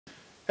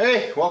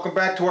Hey, welcome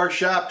back to our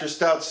shop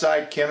just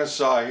outside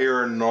Kennesaw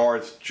here in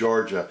North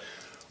Georgia.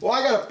 Well,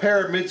 I got a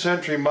pair of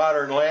mid-century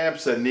modern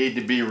lamps that need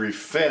to be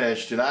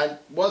refinished, and I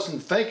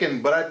wasn't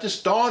thinking, but it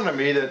just dawned on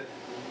me that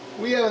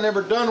we haven't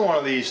ever done one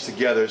of these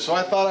together, so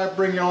I thought I'd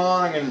bring you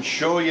along and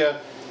show you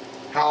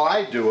how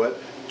I do it.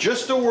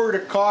 Just a word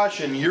of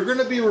caution, you're going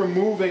to be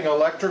removing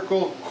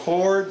electrical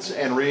cords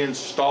and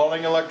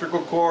reinstalling electrical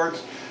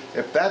cords.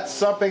 If that's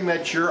something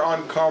that you're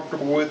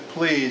uncomfortable with,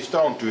 please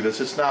don't do this.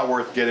 It's not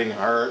worth getting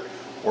hurt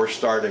or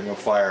starting a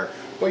fire.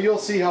 But you'll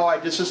see how I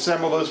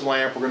disassemble this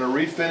lamp. We're going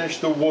to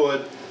refinish the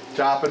wood,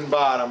 top and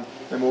bottom,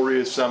 and we'll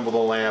reassemble the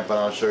lamp, and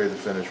I'll show you the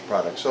finished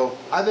product. So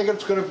I think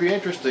it's going to be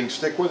interesting.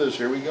 Stick with us.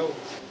 Here we go.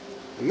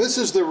 And this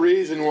is the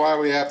reason why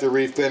we have to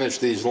refinish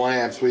these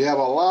lamps. We have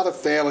a lot of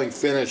failing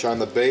finish on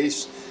the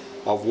base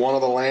of one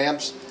of the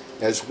lamps,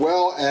 as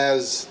well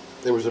as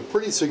there was a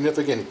pretty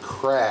significant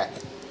crack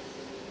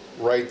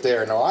right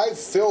there. Now I've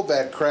filled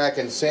that crack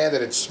and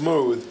sanded it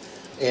smooth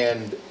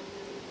and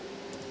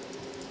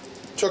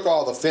took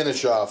all the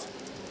finish off.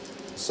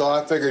 So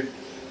I figured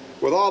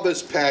with all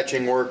this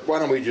patching work, why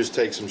don't we just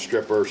take some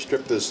strip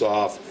this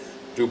off,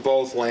 do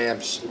both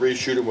lamps,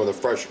 reshoot them with a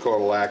fresh coat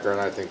of lacquer,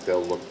 and I think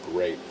they'll look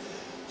great.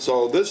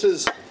 So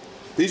these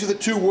are the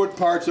two wood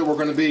parts that we're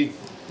going to be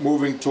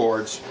moving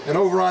towards. And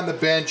over on the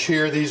bench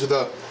here, these are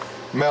the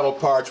metal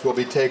parts we'll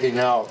be taking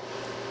out.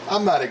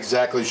 I'm not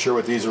exactly sure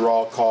what these are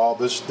all called.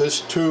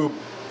 This tube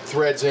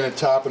threads in at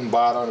top and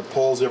bottom. It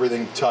pulls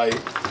everything tight.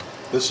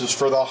 This is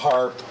for the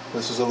harp.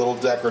 This is a little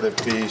decorative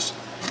piece.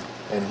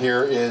 And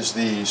here is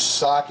the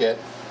socket.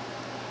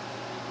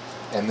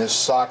 And this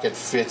socket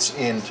fits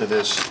into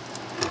this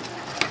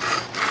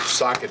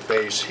socket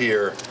base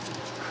here.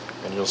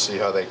 And you'll see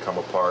how they come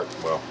apart.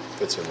 Well,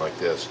 fits in like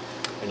this.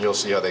 And you'll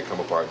see how they come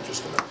apart in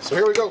just a minute. So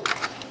here we go.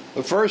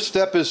 The first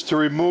step is to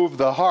remove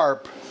the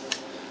harp.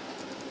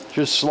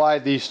 Just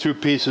slide these two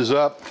pieces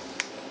up.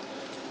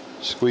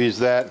 Squeeze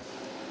that.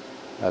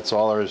 That's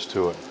all there is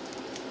to it.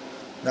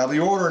 Now the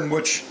order in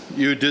which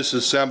you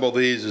disassemble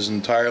these is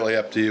entirely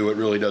up to you. It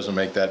really doesn't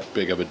make that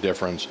big of a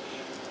difference.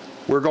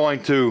 We're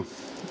going to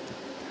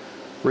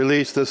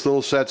release this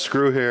little set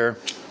screw here.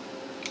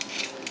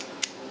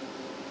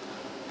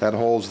 That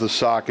holds the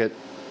socket,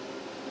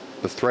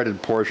 the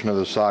threaded portion of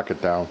the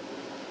socket down.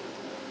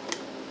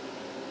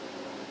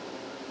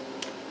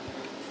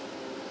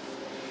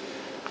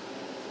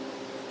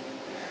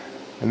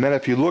 And then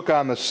if you look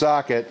on the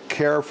socket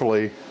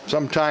carefully,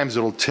 sometimes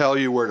it'll tell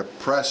you where to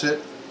press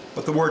it,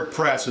 but the word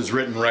press is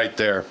written right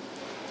there.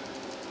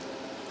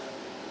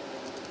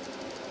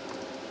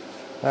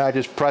 I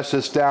just press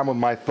this down with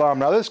my thumb.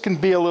 Now this can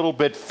be a little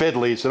bit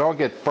fiddly, so don't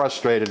get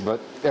frustrated, but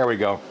there we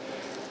go.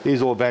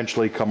 These will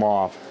eventually come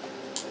off.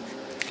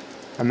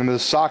 And then the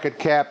socket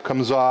cap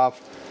comes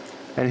off,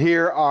 and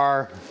here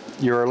are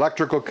your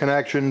electrical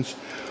connections.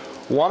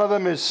 One of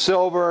them is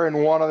silver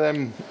and one of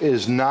them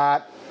is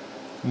not.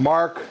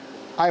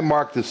 I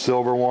marked the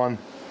silver one.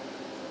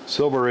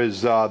 Silver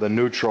is the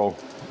neutral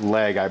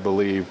leg, I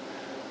believe.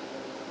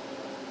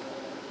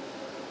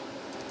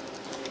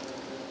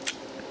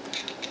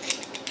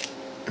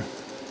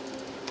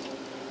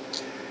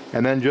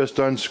 And then just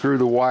unscrew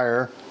the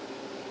wire.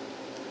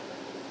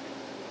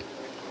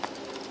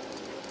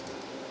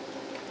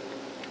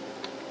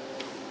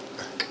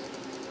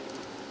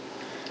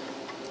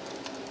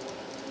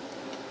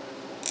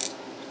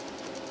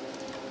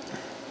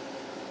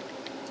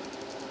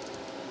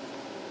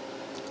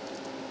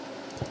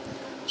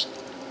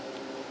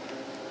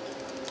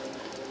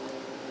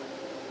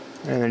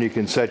 And then you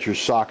can set your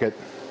socket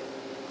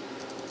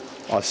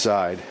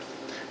aside.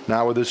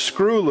 Now with the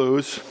screw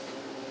loose,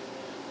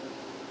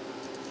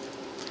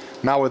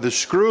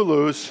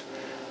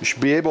 you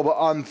should be able to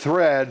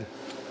unthread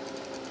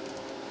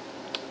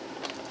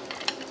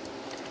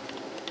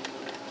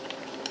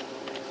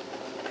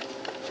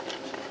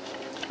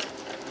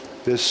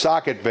this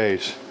socket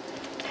base.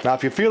 Now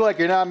if you feel like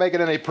you're not making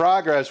any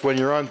progress when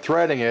you're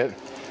unthreading it,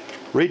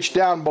 reach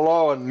down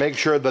below and make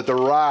sure that the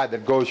rod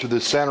that goes through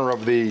the center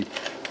of the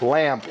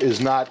lamp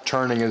is not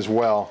turning as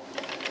well.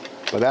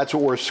 But that's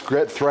what we're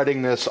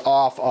threading this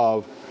off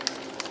of.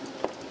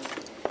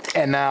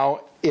 And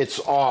now it's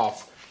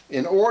off.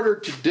 In order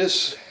to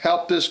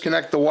help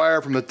disconnect the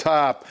wire from the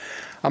top,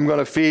 I'm going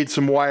to feed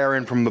some wire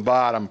in from the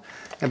bottom.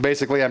 And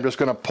basically I'm just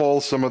going to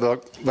pull some of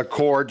the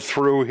cord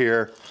through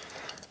here,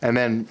 and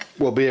then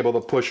we'll be able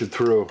to push it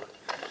through.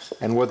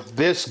 And what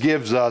this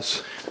gives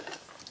us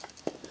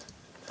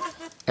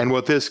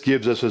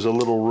is a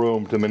little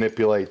room to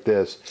manipulate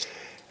this.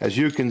 As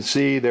you can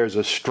see, there's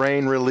a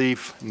strain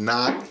relief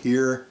knot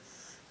here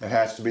that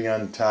has to be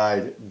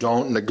untied.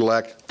 Don't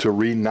neglect to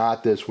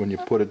re-knot this when you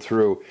put it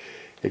through.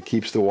 It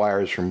keeps the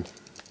wires from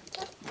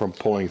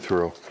pulling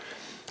through.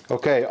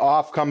 Okay,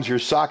 off comes your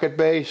socket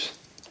base.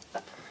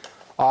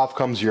 Off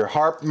comes your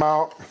harp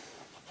mount.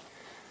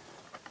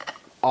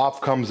 Off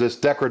comes this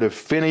decorative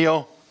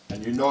finial.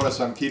 And you notice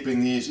I'm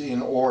keeping these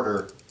in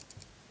order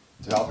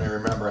to help me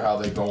remember how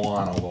they go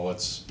on, although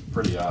it's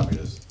pretty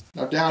obvious.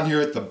 Now down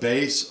here at the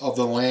base of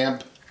the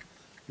lamp,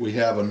 we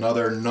have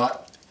another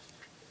nut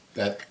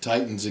that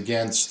tightens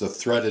against the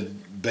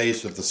threaded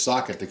base of the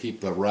socket to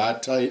keep the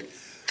rod tight.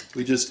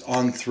 We just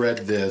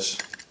unthread this,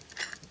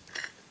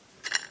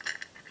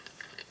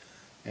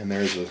 and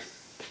there's a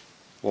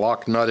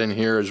lock nut in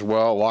here as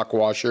well, lock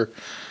washer.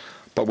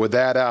 But with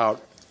that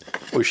out,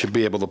 we should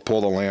be able to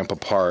pull the lamp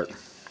apart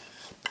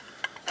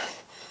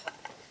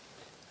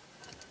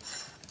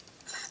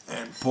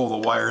and pull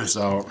the wires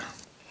out.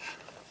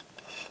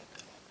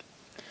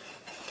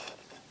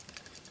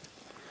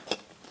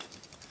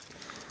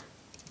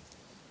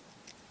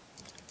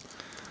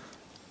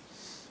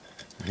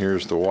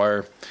 Here's the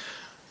wire.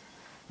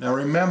 Now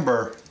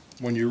remember,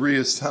 when you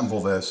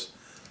reassemble this,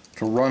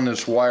 to run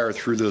this wire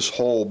through this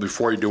hole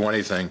before you do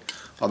anything.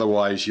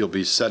 Otherwise, you'll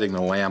be setting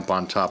the lamp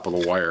on top of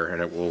the wire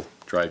and it will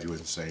drive you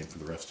insane for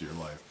the rest of your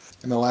life.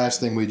 And the last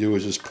thing we do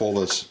is just pull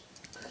this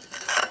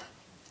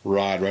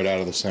rod right out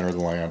of the center of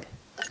the lamp.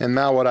 And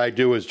now what I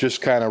do is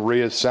just kind of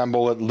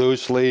reassemble it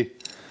loosely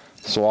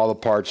so all the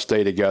parts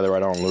stay together. I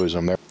don't lose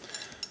them there.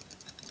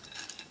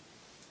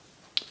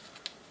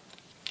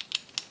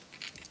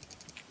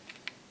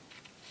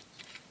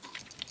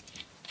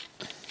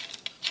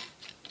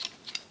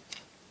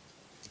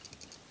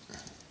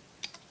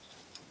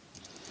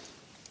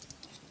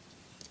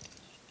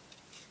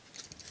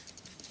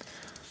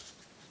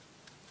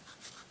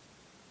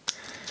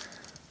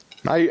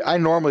 I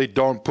normally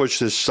don't push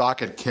this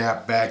socket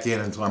cap back in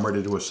until I'm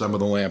ready to assemble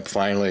the lamp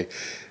finally.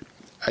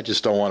 I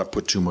just don't want to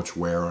put too much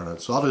wear on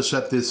it. So I'll just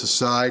set this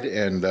aside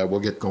and we'll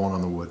get going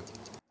on the wood.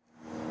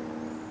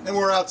 And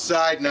we're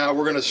outside now.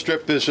 We're going to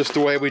strip this just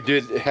the way we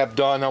have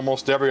done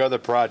almost every other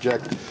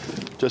project.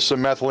 Just some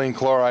methylene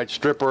chloride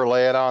stripper,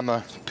 lay it on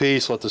the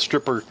piece, let the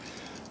stripper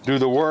do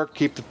the work,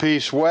 keep the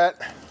piece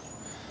wet,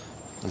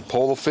 and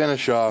pull the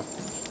finish off.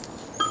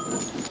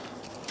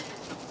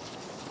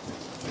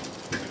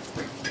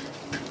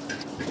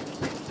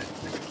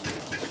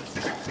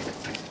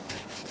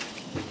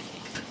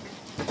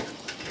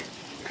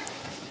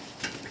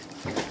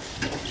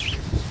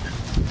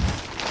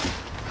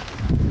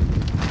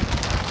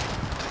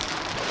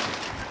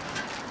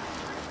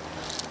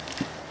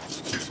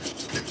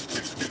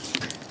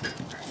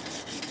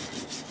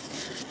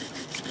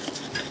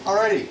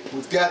 Alrighty,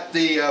 we've got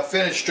the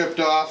finish stripped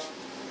off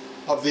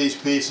of these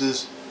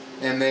pieces,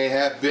 and they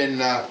have been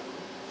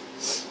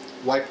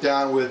wiped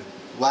down with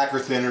lacquer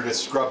thinner to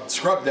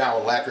scrub down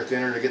with lacquer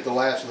thinner to get the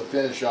last of the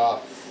finish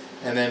off,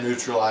 and then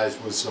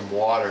neutralized with some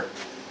water.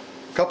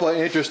 A couple of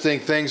interesting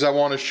things I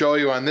want to show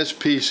you on this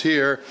piece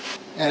here,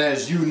 and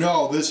as you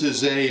know, this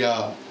is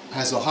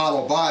has a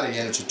hollow body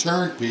and it's a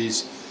turn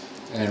piece,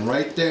 and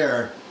right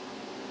there,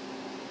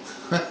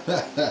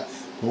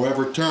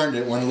 whoever turned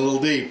it went a little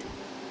deep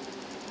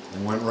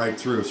and went right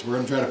through. So we're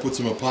going to try to put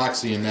some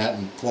epoxy in that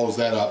and close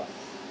that up.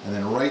 And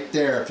then right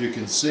there, if you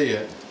can see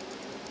it,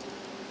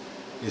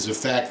 is a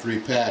factory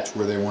patch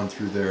where they went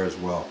through there as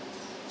well.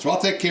 So I'll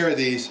take care of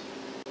these.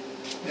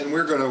 And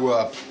we're going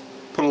to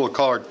put a little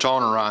colored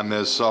toner on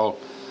this. So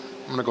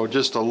I'm going to go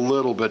just a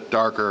little bit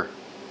darker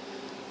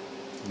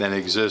than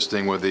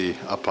existing with the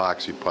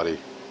epoxy putty.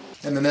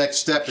 And the next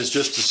step is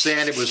just to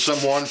sand it with some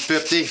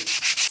 150.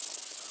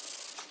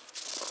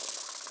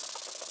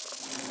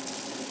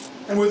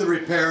 And with the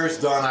repairs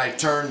done, I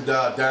turned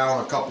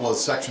down a couple of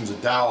sections of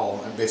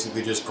dowel and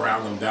basically just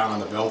ground them down on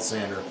the belt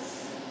sander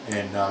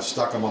and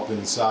stuck them up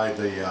inside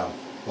the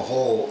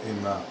hole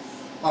in the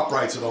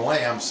uprights of the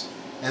lamps,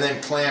 and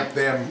then clamped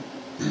them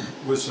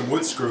with some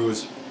wood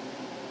screws.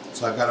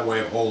 So I've got a way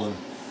of holding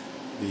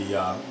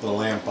the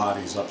lamp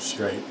bodies up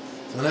straight.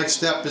 So the next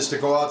step is to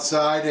go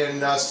outside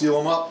and seal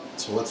them up.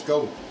 So let's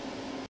go.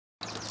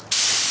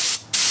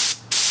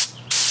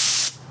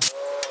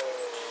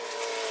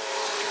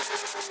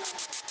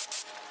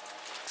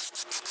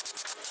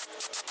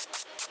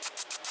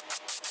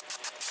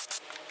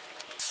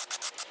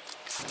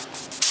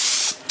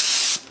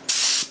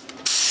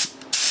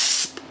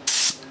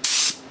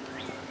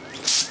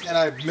 And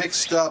I've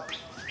mixed up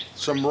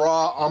some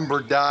raw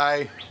umber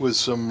dye with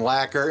some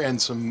lacquer and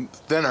some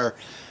thinner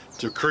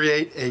to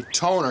create a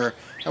toner,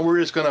 and we're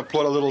just going to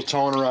put a little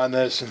toner on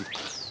this and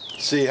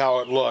see how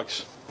it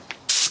looks.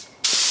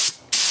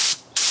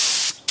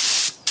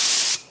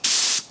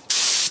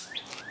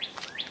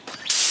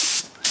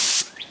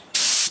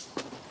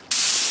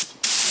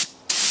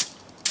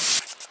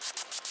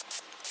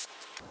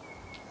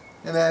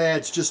 And that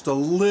adds just a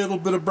little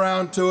bit of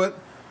brown to it.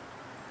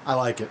 I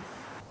like it.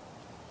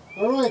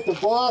 Alright, the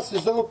boss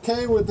is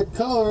okay with the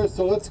color,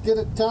 so let's get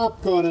it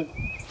top coated.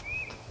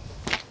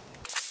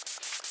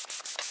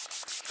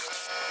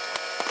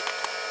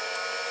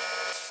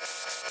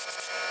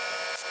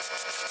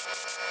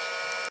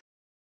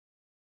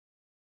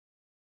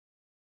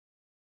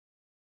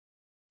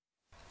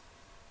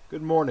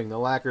 Good morning. The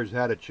lacquer's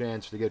had a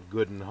chance to get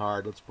good and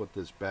hard. Let's put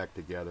this back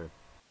together.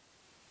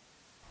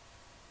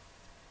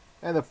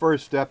 And the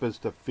first step is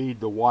to feed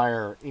the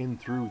wire in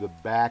through the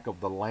back of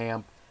the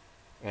lamp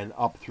and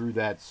up through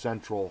that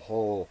central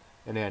hole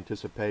in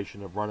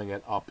anticipation of running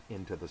it up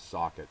into the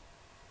socket.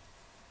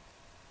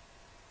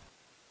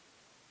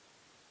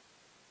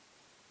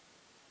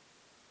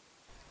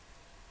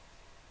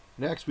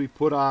 Next we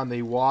put on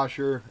the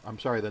washer,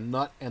 the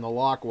nut and the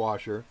lock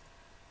washer,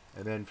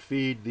 and then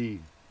feed the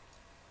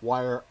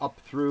wire up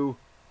through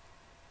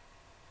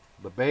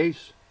the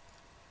base,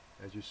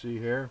 as you see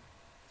here.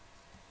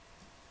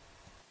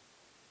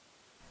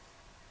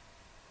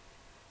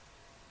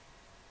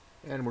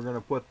 And we're going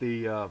to put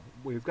the,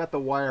 we've got the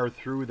wire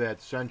through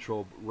that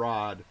central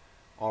rod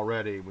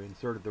already. We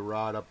inserted the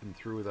rod up and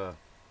through the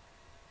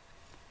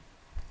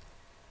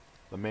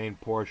main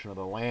portion of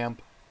the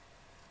lamp.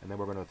 And then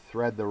we're going to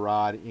thread the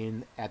rod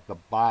in at the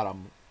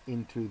bottom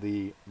into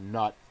the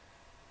nut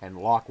and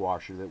lock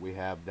washer that we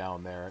have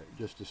down there,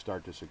 just to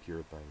start to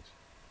secure things.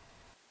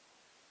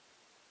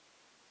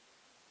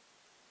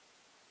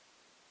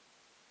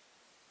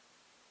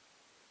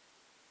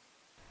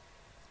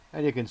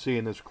 And you can see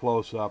in this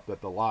close-up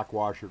that the lock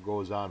washer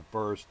goes on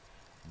first,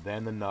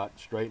 then the nut,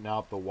 straighten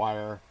out the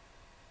wire,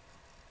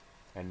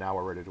 and now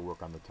we're ready to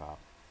work on the top.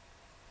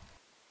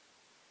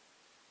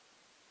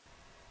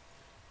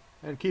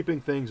 And keeping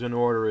things in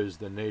order is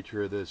the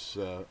nature of this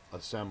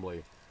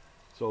assembly.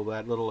 So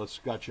that little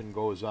escutcheon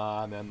goes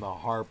on, then the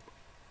harp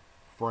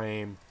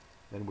frame,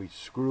 then we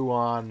screw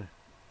on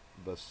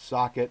the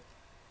socket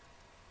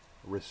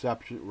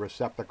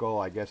receptacle,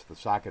 I guess the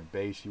socket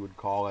base you would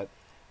call it.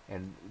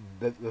 And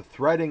the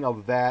threading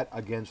of that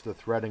against the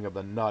threading of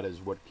the nut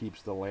is what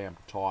keeps the lamp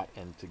taut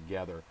and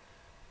together.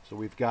 So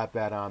we've got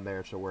that on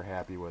there, so we're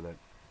happy with it.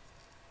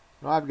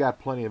 Now I've got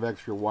plenty of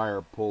extra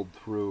wire pulled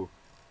through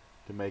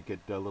to make it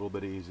a little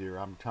bit easier.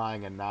 I'm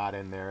tying a knot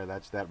in there.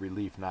 That's that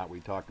relief knot we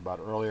talked about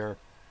earlier.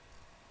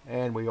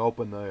 And we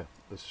open the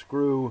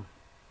screw,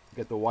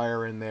 get the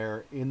wire in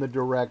there in the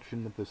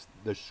direction that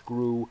the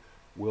screw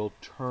will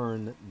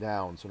turn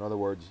down. So in other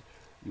words,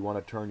 you want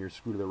to turn your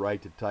screw to the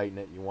right to tighten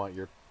it. You want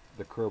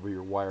the curve of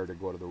your wire to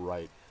go to the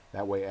right.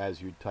 That way,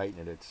 as you tighten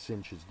it, it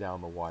cinches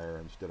down the wire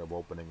instead of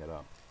opening it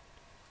up.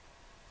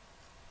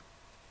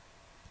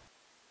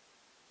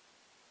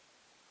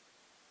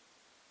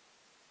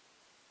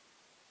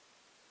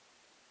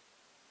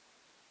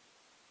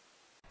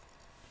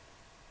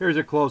 Here's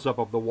a close-up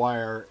of the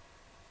wire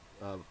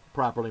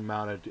properly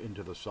mounted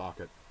into the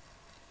socket.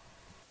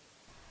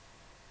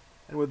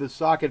 And with the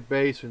socket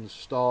base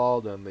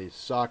installed and the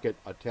socket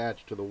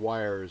attached to the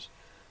wires,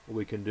 what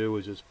we can do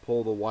is just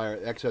pull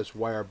the excess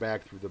wire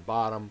back through the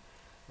bottom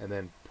and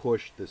then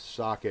push the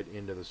socket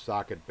into the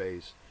socket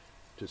base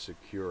to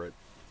secure it.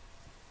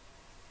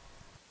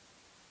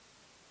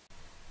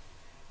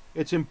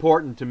 It's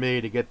important to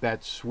me to get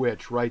that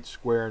switch right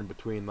square in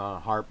between the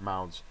harp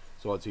mounts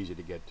so it's easy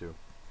to get to.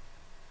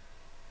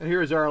 And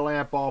here's our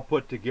lamp all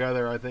put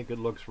together. I think it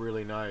looks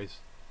really nice.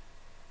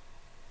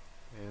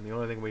 And the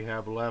only thing we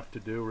have left to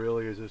do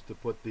really is just to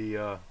put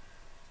the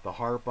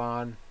harp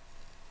on,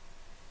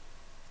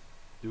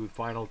 do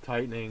final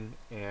tightening,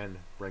 and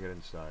bring it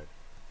inside.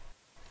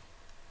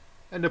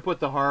 And to put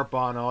the harp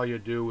on, all you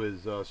do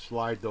is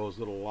slide those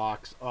little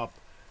locks up,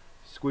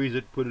 squeeze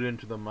it, put it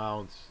into the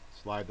mounts,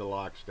 slide the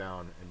locks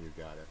down, and you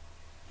got it.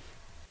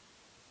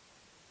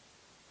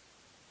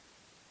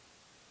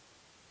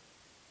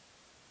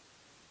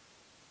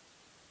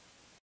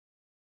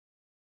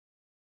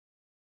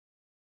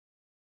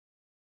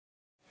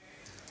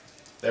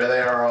 There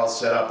they are all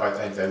set up. I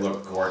think they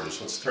look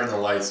gorgeous. Let's turn the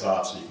lights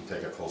off so you can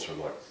take a closer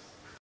look.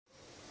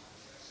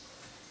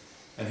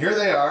 And here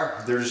they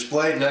are. They're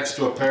displayed next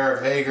to a pair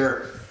of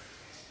Hager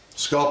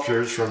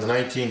sculptures from the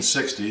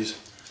 1960s.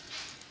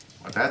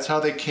 But that's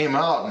how they came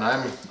out, and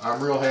I'm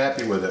real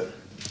happy with it.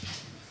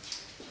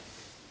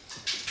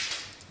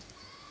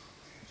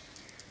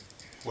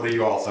 What do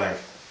you all think?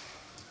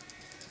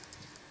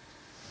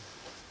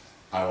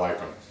 I like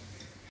them.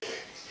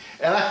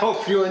 And I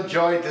hope you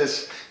enjoyed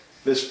this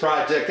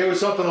project. It was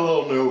something a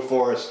little new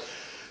for us.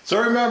 So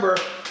remember,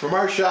 from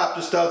our shop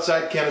just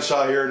outside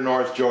Kennesaw here in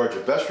North Georgia.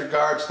 Best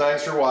regards,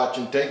 thanks for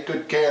watching, take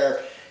good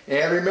care,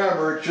 and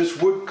remember, it's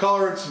just wood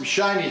color and some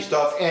shiny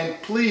stuff,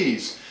 and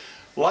please,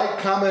 like,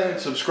 comment, and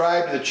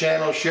subscribe to the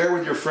channel, share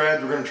with your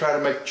friends. We're going to try to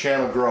make the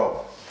channel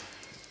grow.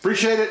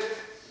 Appreciate it.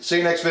 See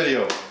you next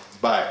video.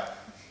 Bye.